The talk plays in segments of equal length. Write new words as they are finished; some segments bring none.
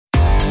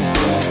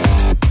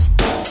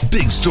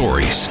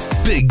stories,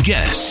 big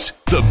guests,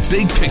 the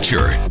big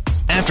picture.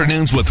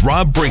 Afternoons with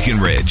Rob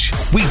Breckenridge.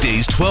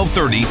 Weekdays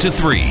 12:30 to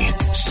 3,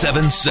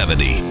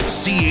 770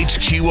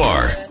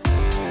 CHQR.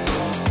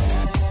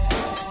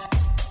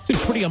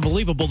 It's pretty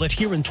unbelievable that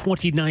here in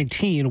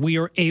 2019 we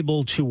are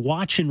able to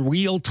watch in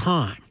real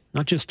time,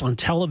 not just on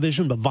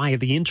television but via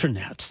the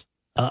internet,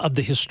 of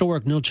the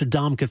historic Notre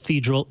Dame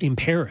Cathedral in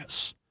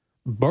Paris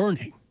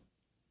burning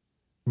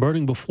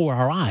before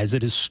our eyes.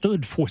 It has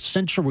stood for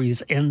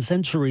centuries and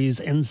centuries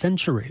and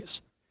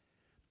centuries,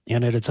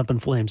 and it's up in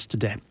flames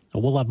today.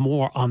 We'll have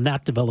more on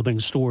that developing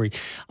story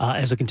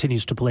as it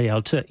continues to play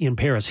out in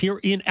Paris. Here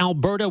in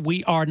Alberta,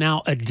 we are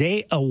now a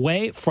day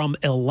away from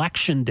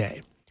Election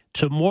Day.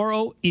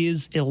 Tomorrow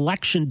is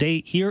Election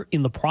Day here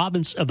in the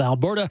province of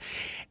Alberta.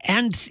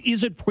 And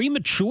is it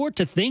premature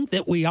to think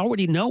that we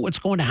already know what's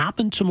going to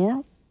happen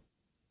tomorrow?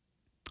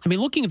 I mean,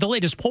 looking at the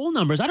latest poll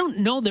numbers, I don't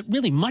know that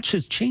really much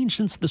has changed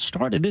since the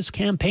start of this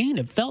campaign.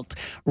 It felt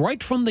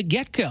right from the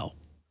get-go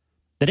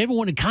that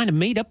everyone had kind of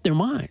made up their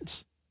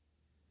minds.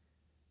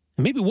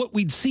 And maybe what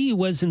we'd see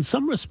was, in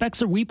some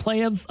respects, a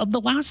replay of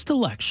the last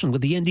election,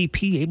 with the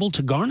NDP able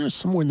to garner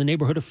somewhere in the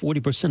neighborhood of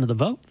 40% of the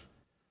vote,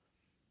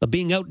 but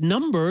being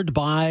outnumbered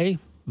by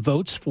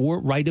votes for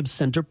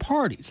right-of-center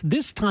parties.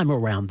 This time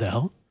around,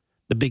 though,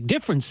 the big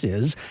difference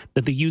is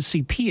that the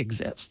UCP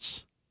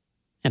exists,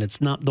 and it's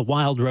not the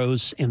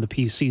Wildrose and the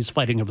PCs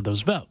fighting over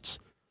those votes.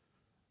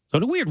 So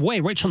in a weird way,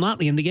 Rachel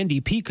Notley and the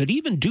NDP could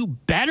even do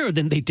better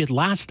than they did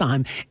last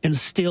time and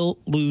still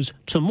lose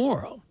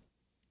tomorrow.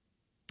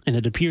 And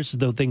it appears as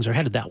though things are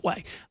headed that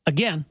way.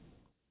 Again,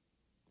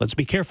 let's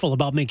be careful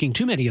about making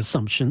too many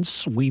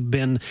assumptions. We've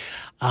been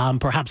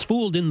perhaps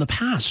fooled in the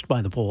past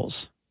by the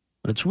polls,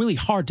 but it's really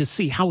hard to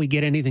see how we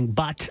get anything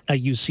but a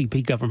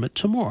UCP government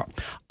tomorrow.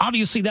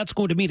 Obviously, that's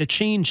going to mean a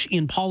change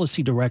in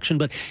policy direction,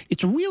 but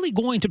it's really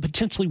going to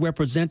potentially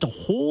represent a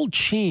whole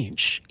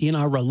change in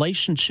our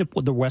relationship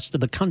with the rest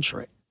of the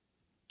country.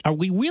 Are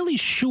we really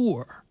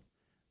sure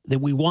that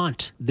we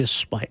want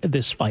this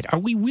fight? Are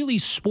we really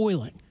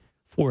spoiling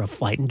for a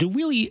fight? And do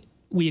we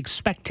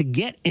expect to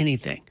get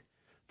anything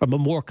from a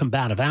more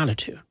combative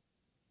attitude?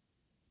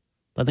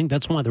 I think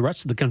that's why the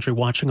rest of the country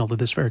watching all of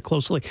this very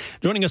closely.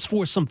 Joining us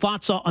for some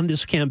thoughts on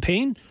this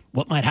campaign,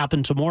 what might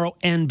happen tomorrow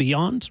and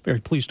beyond. Very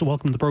pleased to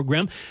welcome to the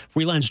program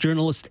freelance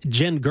journalist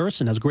Jen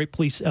Gerson. Has a great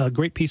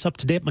piece up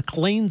today at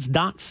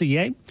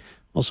macleans.ca.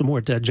 Also more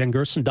at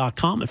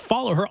jengerson.com. And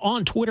follow her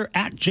on Twitter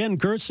at Jen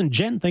Gerson.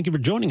 Jen, thank you for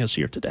joining us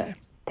here today.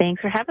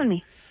 Thanks for having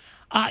me.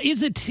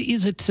 Is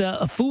it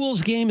a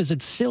fool's game? Is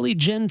it silly,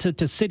 Jen,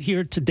 to sit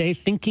here today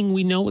thinking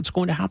we know what's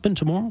going to happen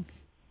tomorrow?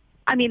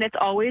 I mean, it's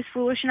always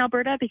foolish in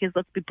Alberta because,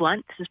 let's be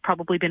blunt, this has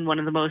probably been one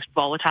of the most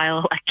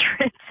volatile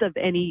electorates of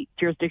any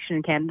jurisdiction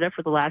in Canada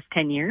for the last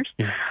 10 years.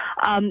 Yeah.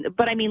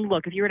 But I mean,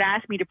 look, if you were to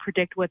ask me to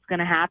predict what's going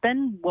to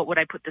happen, what would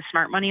I put the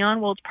smart money on?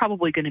 Well, it's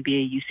probably going to be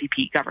a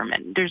UCP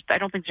government. I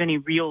don't think there's any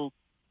real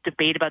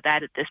debate about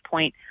that at this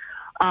point.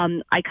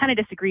 I kind of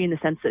disagree in the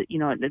sense that,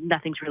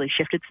 nothing's really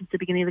shifted since the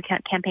beginning of the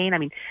campaign. I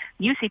mean,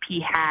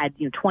 UCP had,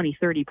 20,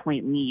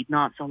 30-point lead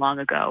not so long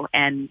ago.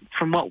 And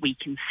from what we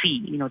can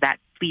see, that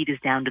lead is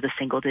down to the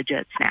single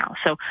digits now.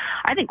 So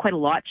I think quite a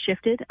lot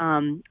shifted.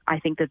 I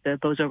think that the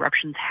Bozo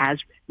eruptions has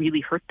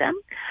really hurt them.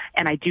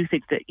 And I do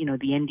think that, the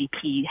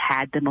NDP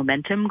had the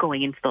momentum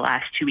going into the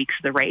last 2 weeks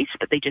of the race,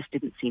 but they just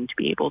didn't seem to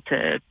be able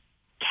to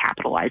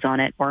capitalize on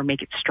it or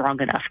make it strong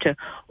enough to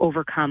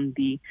overcome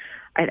the,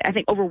 I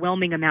think,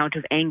 overwhelming amount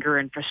of anger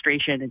and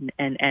frustration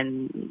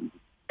and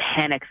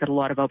panic that a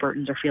lot of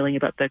Albertans are feeling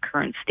about the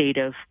current state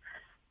of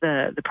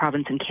the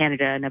province in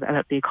Canada and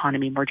about the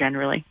economy more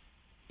generally.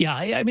 Yeah,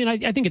 I mean,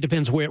 I think it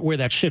depends where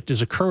that shift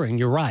is occurring.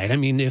 You're right. I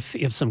mean,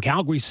 if some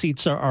Calgary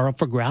seats are up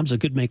for grabs, it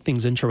could make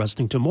things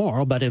interesting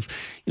tomorrow. But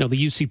if, the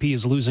UCP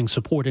is losing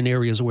support in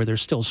areas where they're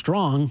still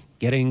strong,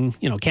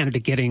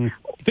 candidate getting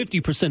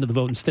 50% of the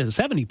vote instead of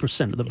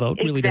 70% of the vote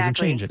really doesn't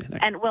change anything.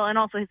 And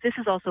also, this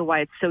is also why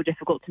it's so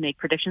difficult to make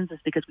predictions, is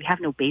because we have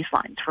no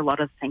baselines for a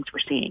lot of the things we're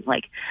seeing.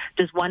 Like,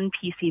 does one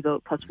PC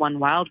vote plus one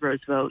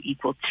Wildrose vote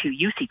equal two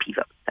UCP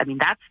votes? I mean,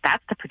 that's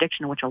the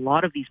prediction in which a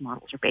lot of these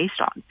models are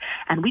based on.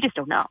 And we just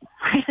don't know.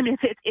 Right? I mean,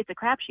 it's a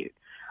crapshoot.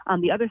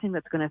 The other thing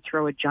that's going to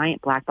throw a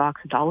giant black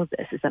box into all of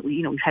this is that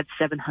we've had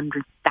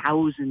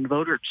 700,000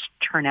 voters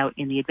turn out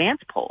in the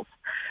advance polls.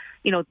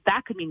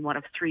 That could mean one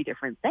of three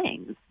different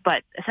things,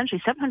 but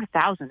essentially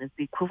 700,000 is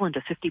the equivalent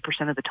of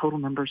 50% of the total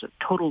numbers of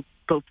total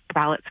vote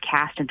ballots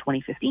cast in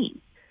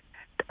 2015.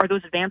 Are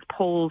those advance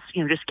polls,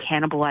 just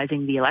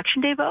cannibalizing the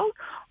election day vote,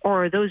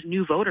 or are those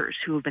new voters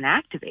who have been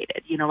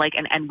activated?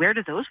 And where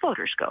do those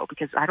voters go?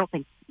 Because I don't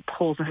think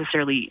polls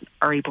necessarily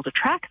are able to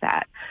track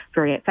that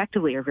very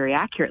effectively or very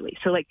accurately.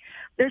 So,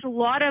 there's a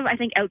lot of, I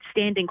think,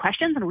 outstanding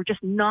questions, and we're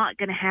just not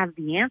going to have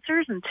the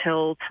answers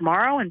until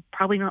tomorrow, and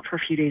probably not for a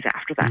few days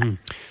after that. Mm-hmm.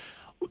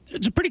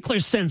 It's a pretty clear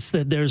sense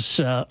that there's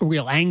a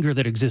real anger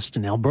that exists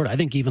in Alberta. I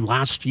think even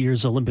last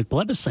year's Olympic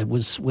plebiscite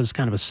was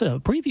kind of a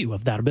preview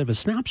of that, a bit of a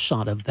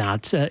snapshot of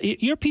that.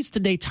 Your piece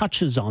today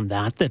touches on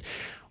that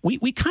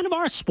we kind of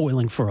are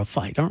spoiling for a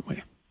fight, aren't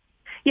we?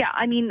 Yeah,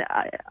 I mean,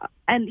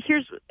 and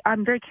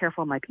I'm very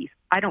careful in my piece.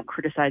 I don't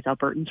criticize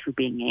Albertans for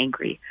being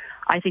angry.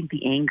 I think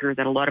the anger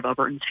that a lot of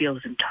Albertans feel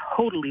is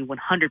totally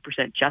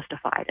 100%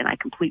 justified, and I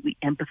completely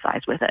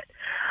empathize with it.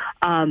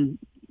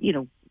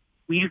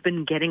 We've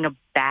been getting a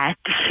bad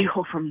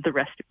deal from the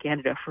rest of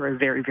Canada for a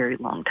very, very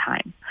long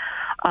time.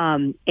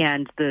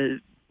 And the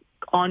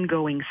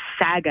ongoing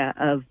saga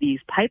of these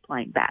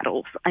pipeline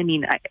battles, I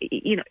mean,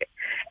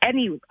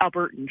 any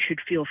Albertan should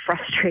feel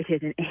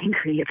frustrated and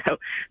angry about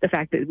the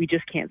fact that we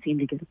just can't seem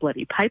to get a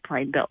bloody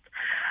pipeline built.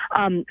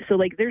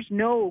 There's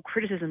no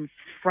criticism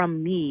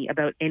from me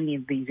about any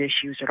of these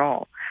issues at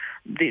all.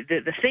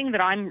 The thing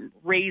that I'm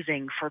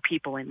raising for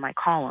people in my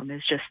column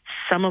is just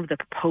some of the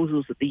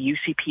proposals that the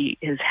UCP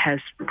has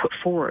put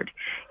forward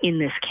in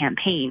this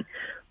campaign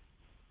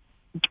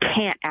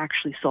can't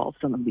actually solve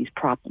some of these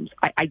problems.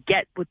 I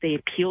get what they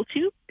appeal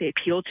to. They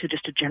appeal to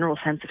just a general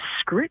sense of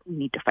screw it, we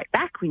need to fight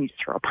back, we need to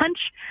throw a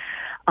punch.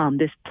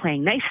 This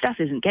playing nice stuff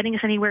isn't getting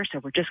us anywhere, so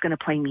we're just going to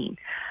play mean.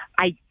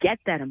 I get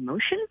that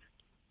emotion,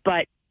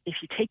 but if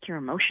you take your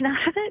emotion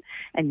out of it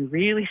and you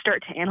really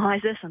start to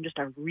analyze this on just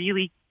a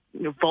really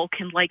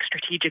Vulcan-like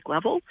strategic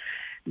level,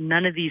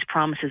 none of these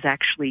promises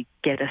actually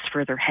get us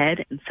further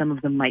ahead, and some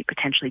of them might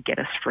potentially get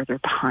us further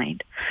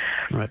behind.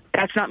 Right.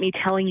 That's not me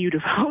telling you to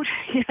vote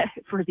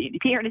for the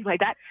NDP or anything like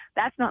that.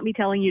 That's not me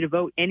telling you to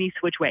vote any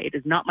switch way. It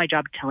is not my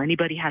job to tell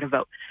anybody how to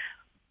vote.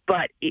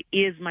 But it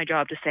is my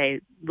job to say,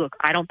 look,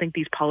 I don't think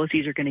these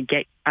policies are going to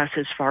get us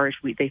as far as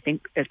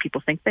as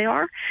people think they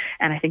are.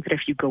 And I think that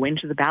if you go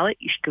into the ballot,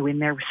 you should go in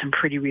there with some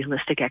pretty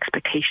realistic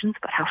expectations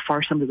about how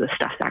far some of this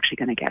stuff's actually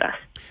going to get us.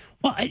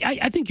 Well,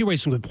 I think you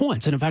raised some good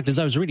points. And in fact, as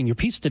I was reading your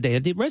piece today,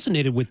 it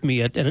resonated with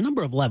me at a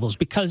number of levels,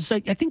 because I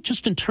think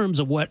just in terms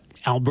of what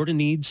Alberta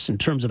needs, in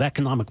terms of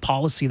economic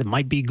policy that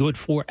might be good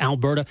for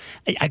Alberta,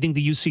 I think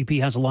the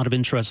UCP has a lot of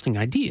interesting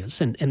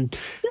ideas and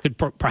could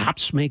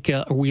perhaps make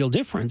a real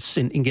difference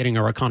in getting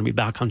our economy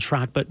back on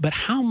track. But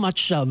how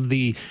much of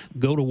the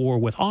go to war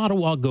with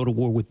Ottawa, go to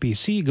war with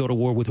BC, go to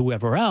war with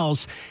whoever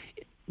else,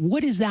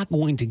 what is that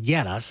going to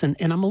get us? And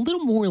I'm a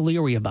little more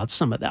leery about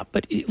some of that.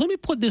 But let me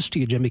put this to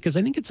you, Jim, because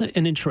I think it's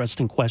an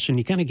interesting question.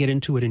 You kind of get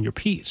into it in your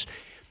piece.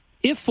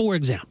 If, for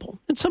example,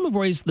 and some have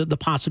raised the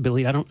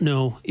possibility, I don't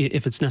know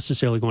if it's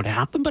necessarily going to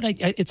happen, but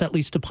it's at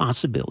least a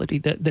possibility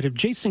that if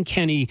Jason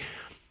Kenney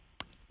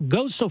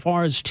goes so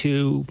far as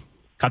to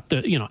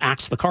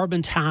axe the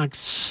carbon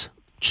tax,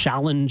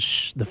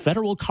 challenge the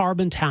federal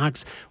carbon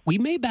tax, we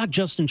may back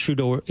Justin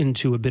Trudeau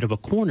into a bit of a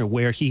corner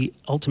where he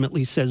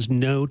ultimately says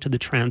no to the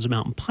Trans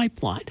Mountain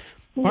Pipeline.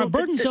 Are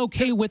Albertans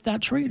okay with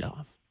that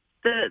trade-off?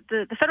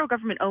 The federal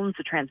government owns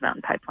the Trans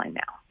Mountain Pipeline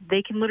now.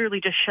 They can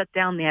literally just shut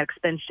down the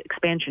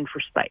expansion for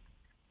spite,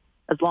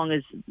 as long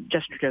as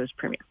Justin Trudeau is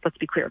premier. Let's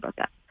be clear about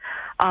that.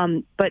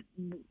 But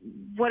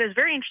what is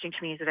very interesting to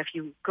me is that if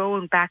you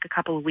go back a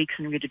couple of weeks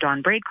and read a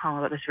Don Braid column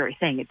about this very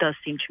thing, it does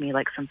seem to me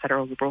like some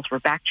federal Liberals were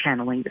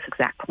back-channeling this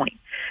exact point.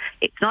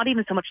 It's not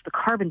even so much the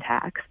carbon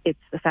tax, it's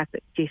the fact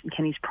that Jason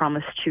Kenney's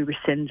promised to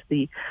rescind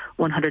the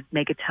 100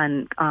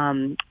 megaton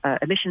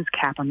emissions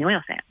cap on the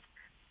oil sands.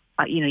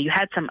 You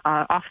had some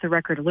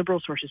off-the-record Liberal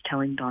sources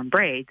telling Don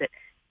Braid that,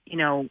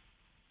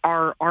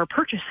 our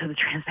purchase of the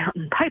Trans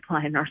Mountain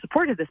Pipeline, our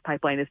support of this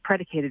pipeline is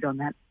predicated on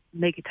that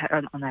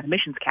on that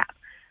emissions cap.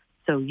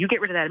 So you get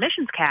rid of that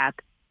emissions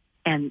cap,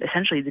 and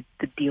essentially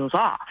the deal's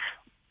off.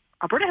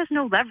 Alberta has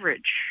no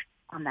leverage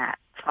on that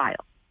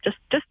file. Just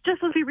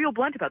let's be real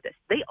blunt about this.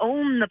 They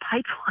own the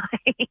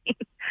pipeline.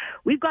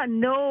 We've got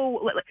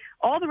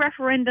all the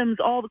referendums,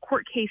 all the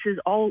court cases,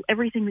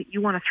 everything that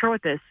you want to throw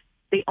at this.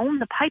 They own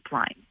the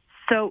pipeline.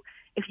 So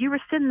if you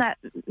rescind that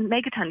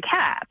megaton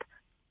cap,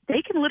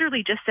 they can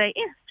literally just say,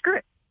 screw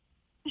it,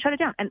 shut it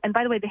down. And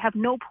by the way, they have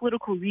no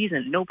political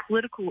reason, no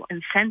political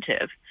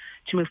incentive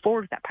to move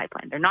forward with that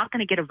pipeline. They're not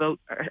going to get a vote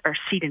or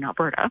seat in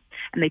Alberta,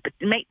 and they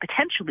may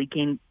potentially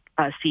gain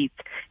seats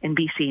in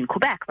BC and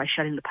Quebec by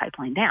shutting the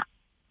pipeline down.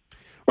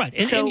 Right,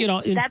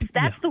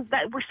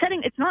 we're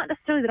setting. It's not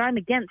necessarily that I'm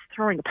against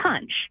throwing a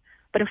punch,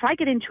 but if I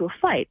get into a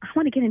fight, I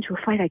want to get into a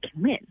fight I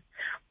can win.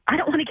 I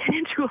don't want to get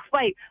into a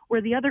fight where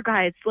the other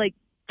guy is like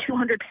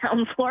 200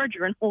 pounds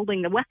larger and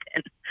holding the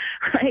weapon,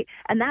 right?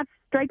 And that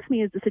strikes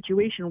me as the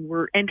situation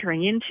we're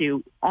entering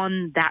into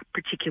on that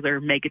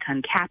particular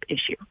megaton cap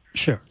issue.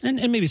 Sure. And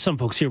maybe some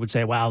folks here would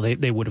say, wow,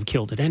 they would have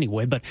killed it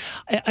anyway. But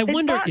I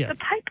wonder... It's not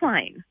the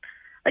pipeline.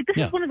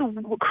 This is one of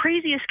the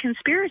craziest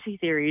conspiracy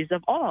theories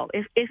of all.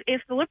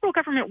 If the Liberal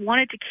government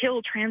wanted to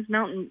kill the Trans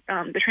Mountain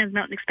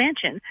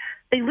expansion,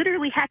 they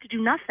literally had to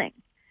do nothing.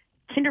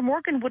 Kinder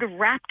Morgan would have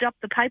wrapped up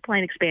the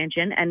pipeline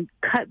expansion and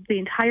cut the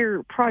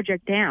entire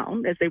project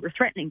down, as they were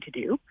threatening to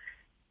do.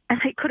 And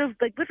they could have,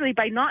 literally,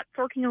 by not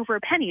forking over a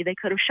penny, they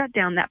could have shut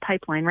down that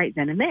pipeline right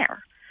then and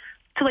there.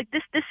 So,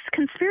 this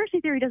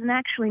conspiracy theory doesn't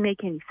actually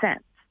make any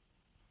sense.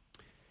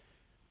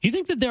 Do you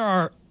think that there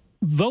are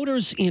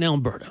voters in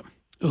Alberta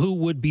who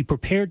would be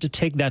prepared to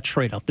take that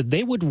trade-off, that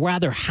they would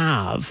rather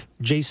have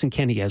Jason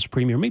Kenney as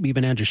premier, maybe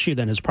even Andrew Scheer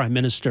then as prime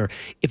minister,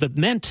 if it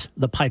meant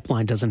the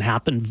pipeline doesn't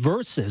happen,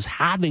 versus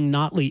having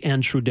Notley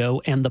and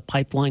Trudeau and the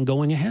pipeline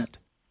going ahead? There's not the pipeline. This is one of the craziest conspiracy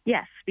theories of all. If the Liberal government wanted to kill the Trans Mountain expansion, they literally had to do nothing. Kinder Morgan would have wrapped up the pipeline expansion and cut the entire project down, as they were threatening to do. And they could have, literally, by not forking over a penny, they could have shut down that pipeline right then and there. So, this conspiracy theory doesn't actually make any sense. Do you think that there are voters in Alberta who would be prepared to take that trade-off, that they would rather have Jason Kenney as premier, maybe even Andrew Scheer then as prime minister, if it meant the pipeline doesn't happen,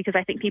 Yes, because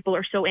I think people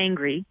are so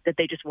angry that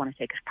they just want to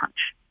take a punch.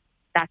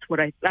 That's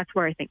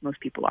where I think most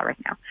people are right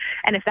now.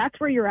 And if that's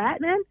where you're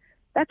at, man,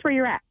 that's where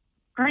you're at.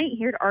 I ain't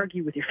here to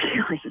argue with your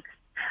feelings.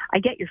 I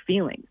get your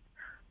feelings.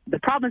 The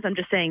problem is I'm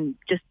just saying,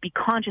 just be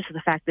conscious of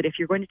the fact that if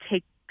you're going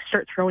to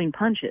start throwing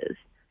punches,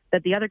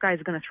 that the other guy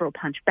is going to throw a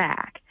punch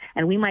back.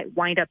 And we might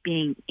wind up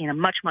being in a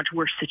much, much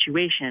worse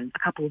situation a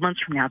couple of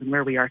months from now than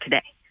where we are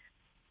today.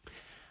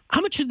 How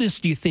much of this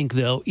do you think,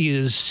 though,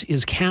 is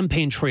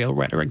campaign trail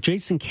rhetoric?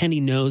 Jason Kenney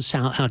knows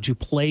how to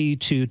play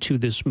to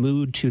this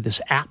mood, to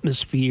this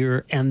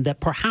atmosphere, and that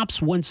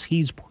perhaps once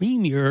he's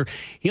premier,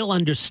 he'll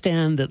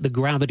understand the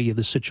gravity of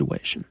the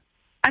situation.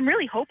 I'm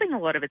really hoping a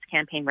lot of it's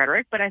campaign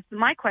rhetoric, but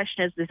my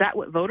question is that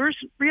what voters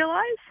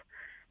realize?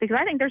 Because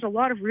I think there's a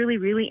lot of really,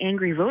 really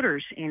angry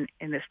voters in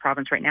this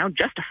province right now,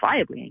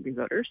 justifiably angry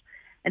voters,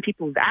 and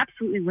people are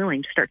absolutely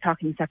willing to start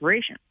talking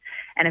separation.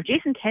 And if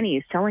Jason Kenney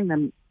is selling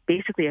them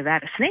basically a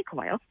vat of snake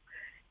oil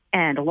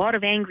and a lot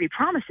of angry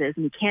promises,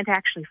 and he can't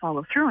actually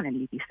follow through on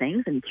any of these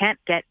things, and he can't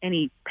get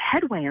any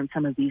headway on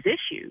some of these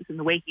issues in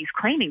the way he's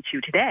claiming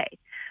to today,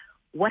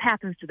 what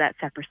happens to that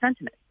separate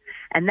sentiment?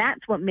 And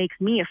that's what makes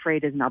me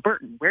afraid as an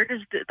Albertan.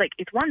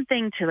 It's one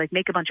thing to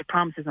make a bunch of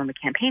promises on the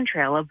campaign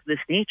trail of this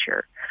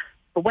nature,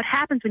 but what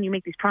happens when you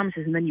make these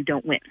promises and then you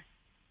don't win,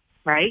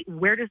 right?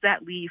 Where does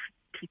that leave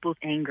people's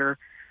anger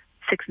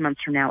 6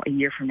 months from now, a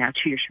year from now,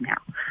 2 years from now?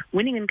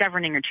 Winning and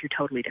governing are two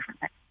totally different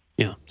things.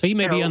 Yeah. So he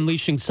may be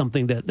unleashing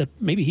something that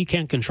maybe he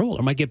can't control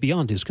or might get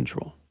beyond his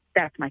control.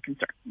 That's my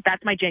concern.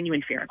 That's my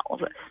genuine fear in all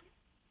of this.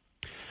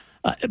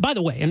 By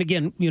the way, and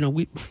again,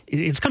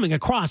 it's coming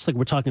across like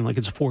we're talking like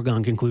it's a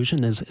foregone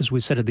conclusion, as we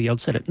said at the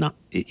outset.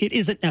 It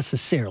isn't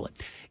necessarily.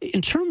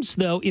 In terms,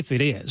 though, if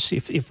it is,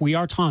 if we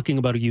are talking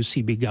about a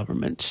UCP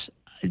government,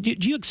 do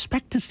you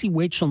expect to see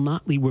Rachel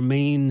Notley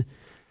remain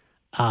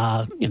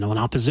an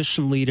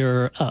opposition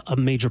leader, a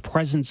major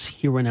presence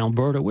here in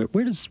Alberta?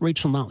 Where does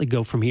Rachel Notley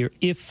go from here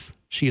if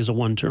she is a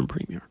one-term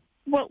premier?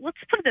 Well, let's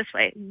put it this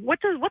way.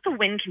 What's a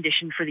win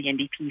condition for the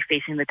NDP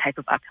facing the type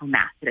of uphill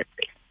math that it's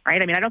facing, right?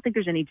 I mean, I don't think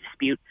there's any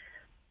dispute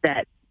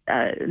that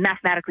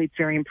mathematically it's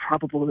very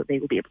improbable that they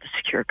will be able to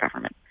secure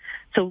government.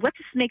 So let's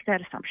just make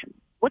that assumption.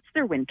 What's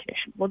their win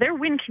condition? Well, their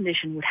win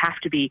condition would have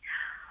to be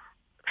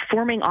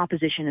forming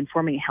opposition and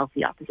forming a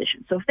healthy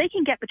opposition. So if they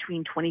can get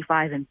between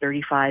 25 and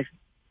 35,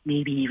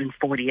 maybe even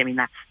 40. I mean,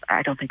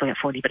 I don't think they'll get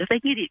 40, but if they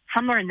can get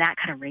somewhere in that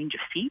kind of range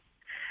of seats,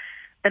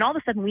 then all of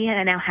a sudden we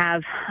now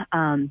have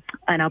an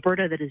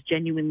Alberta that is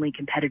genuinely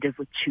competitive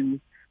with two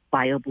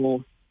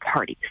viable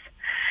parties.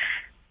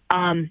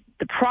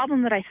 The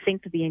problem that I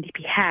think that the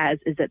NDP has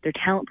is that their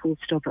talent pool is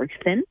still very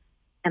thin,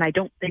 and I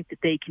don't think that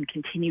they can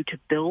continue to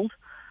build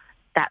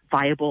that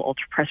viable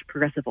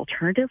progressive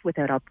alternative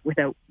without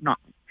Notley.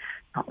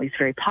 Notley's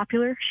very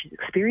popular. She's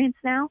experienced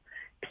now.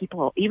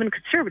 People, even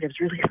conservatives,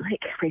 really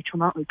like Rachel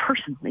Notley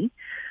personally.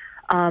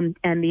 And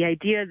the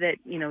idea that,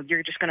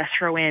 you're just going to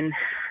throw in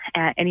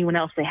anyone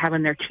else they have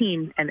on their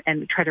team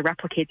and try to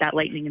replicate that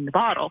lightning in the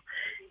bottle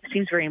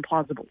seems very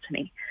implausible to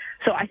me.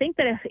 So I think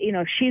that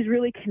if she's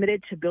really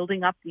committed to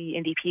building up the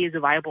NDP as a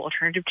viable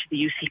alternative to the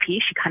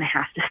UCP, she kind of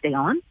has to stay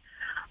on.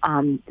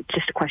 It's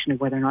just a question of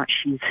whether or not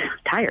she's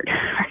tired,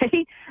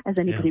 right? As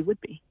anybody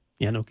would be.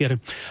 Yeah, no kidding.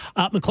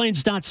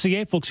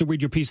 Macleans.ca, folks who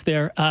read your piece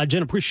there.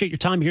 Jen, appreciate your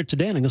time here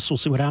today, and I guess we'll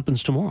see what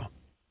happens tomorrow.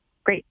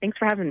 Great. Thanks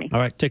for having me. All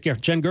right, take care.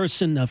 Jen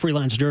Gerson,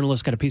 freelance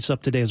journalist, got a piece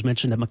up today, as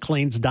mentioned, at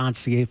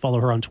Macleans.ca. Follow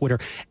her on Twitter,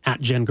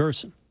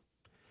 @JenGerson.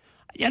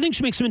 I think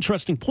she makes some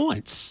interesting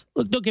points.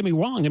 Look, don't get me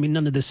wrong. I mean,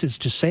 none of this is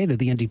to say that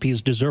the NDP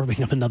is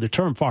deserving of another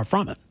term. Far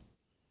from it.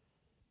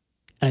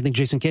 And I think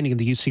Jason Kenney and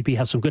the UCP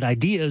have some good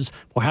ideas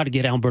for how to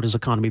get Alberta's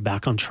economy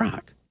back on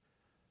track.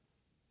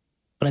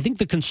 But I think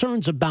the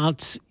concerns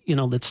about,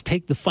 let's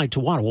take the fight to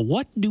water. Well,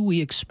 what do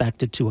we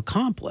expect it to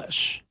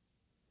accomplish?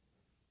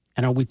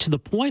 And are we to the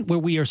point where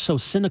we are so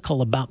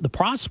cynical about the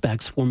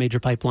prospects for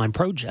major pipeline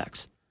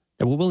projects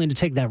that we're willing to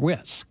take that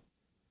risk?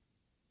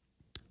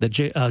 That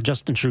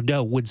Justin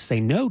Trudeau would say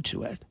no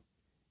to it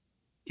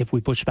if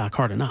we push back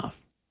hard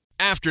enough.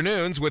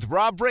 Afternoons with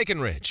Rob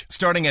Breckenridge,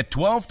 starting at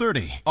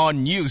 12:30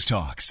 on News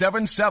Talk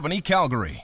 770 Calgary.